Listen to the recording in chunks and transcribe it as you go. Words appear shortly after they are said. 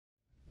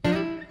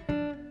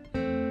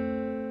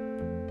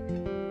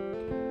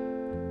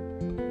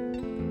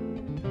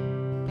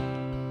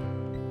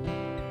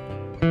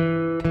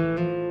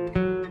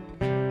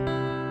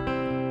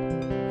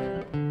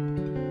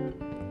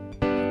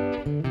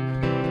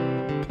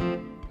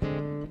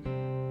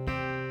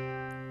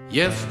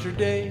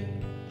Yesterday,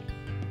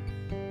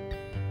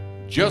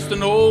 just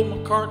an old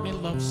McCartney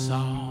love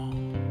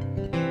song.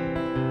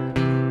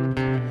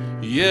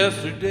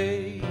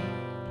 Yesterday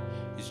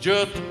is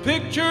just a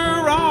picture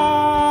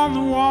on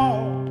the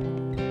wall.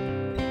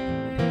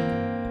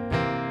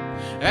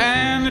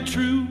 And the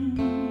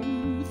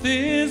truth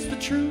is the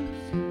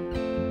truth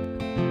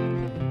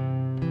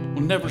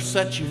will never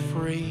set you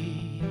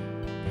free.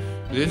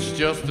 It's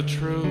just the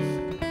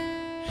truth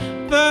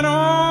that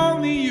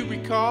only you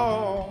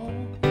recall.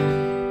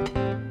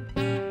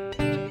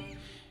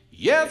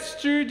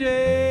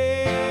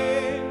 Yesterday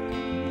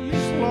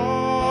is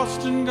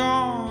lost and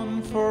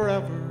gone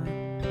forever,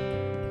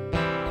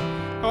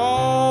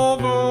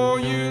 although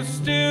you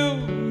still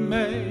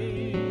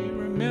may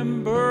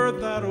remember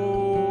that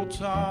old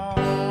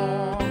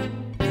song.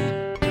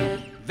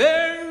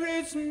 There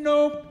is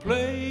no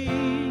place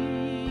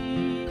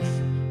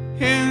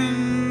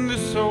in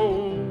this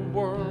old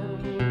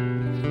world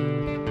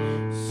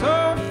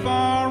so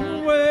far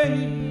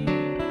away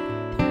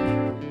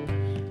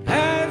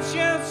as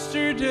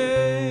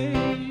yesterday.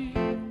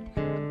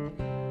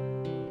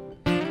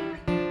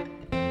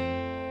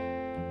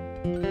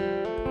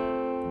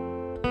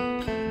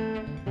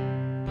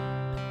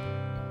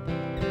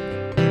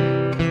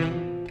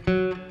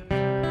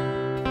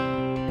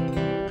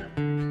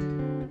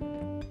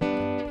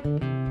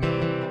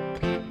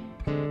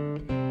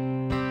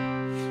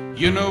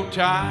 You know,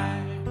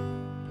 time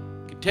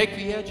can take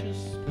the edges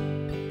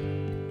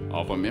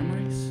off of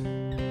memories,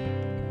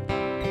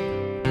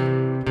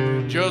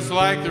 just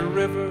like the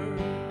river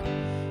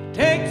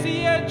takes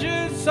the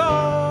edges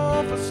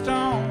off a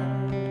stone.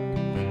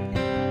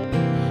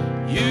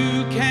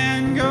 You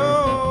can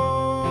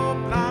go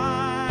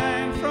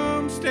blind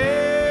from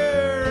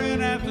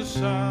staring at the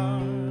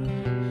sun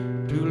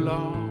too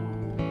long,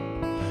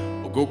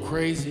 or go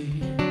crazy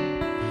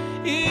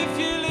if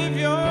you live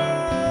your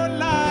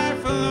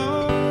life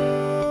alone.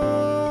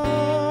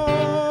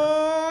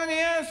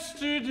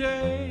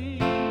 Yesterday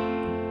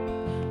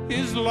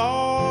is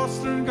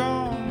lost and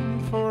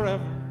gone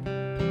forever,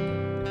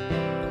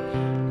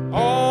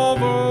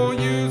 although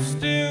you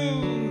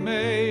still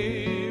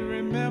may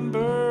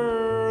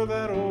remember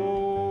that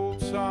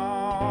old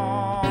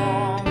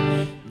song.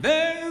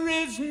 There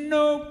is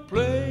no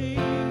place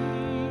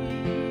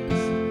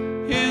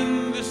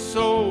in this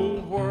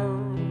old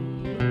world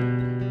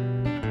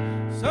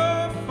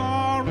so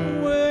far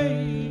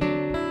away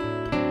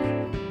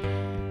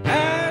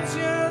as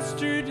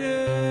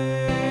yesterday.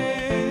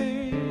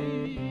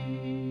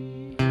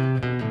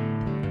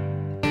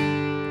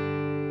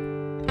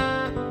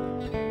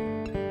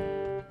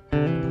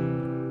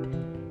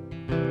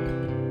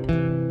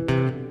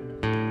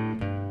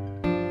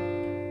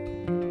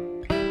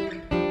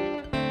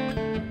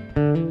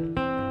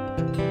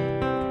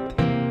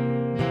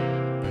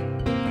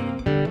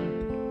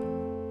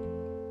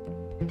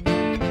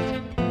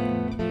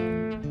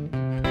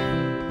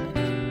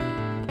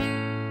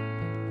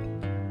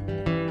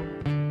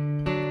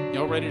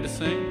 Y'all ready to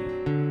sing?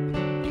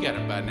 You got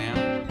it by now.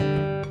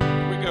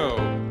 Here we go.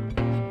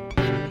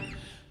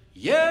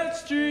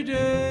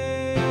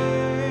 Yesterday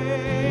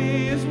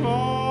is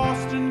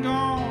lost and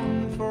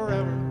gone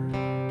forever,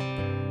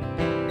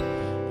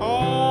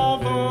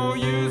 although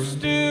you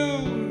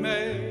still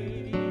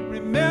may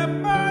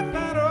remember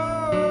that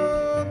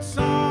old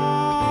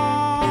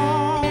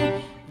song.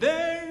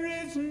 There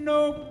is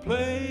no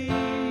place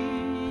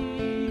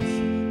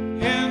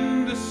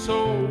in this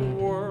old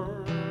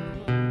world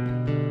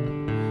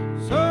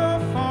so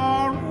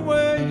far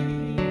away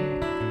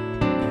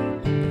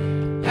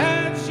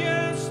as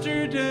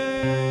yesterday.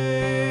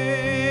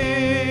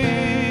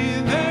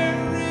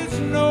 There is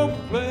no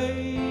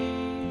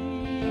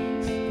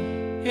place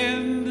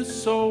in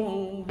this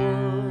old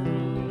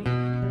world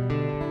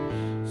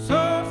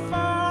so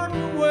far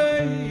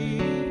away.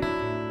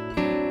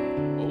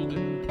 Hold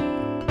it.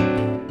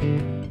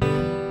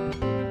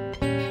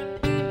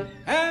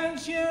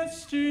 As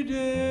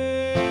yesterday.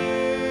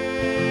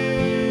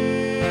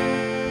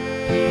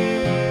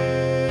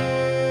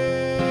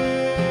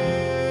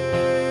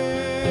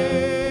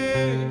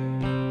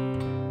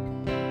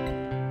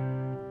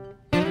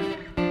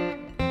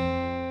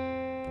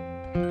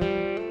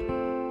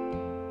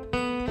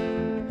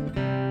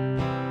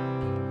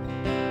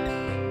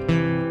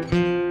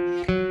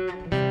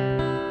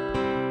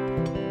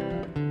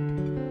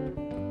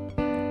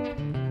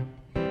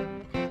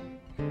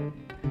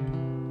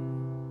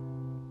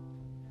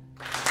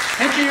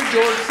 Thank you,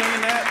 George.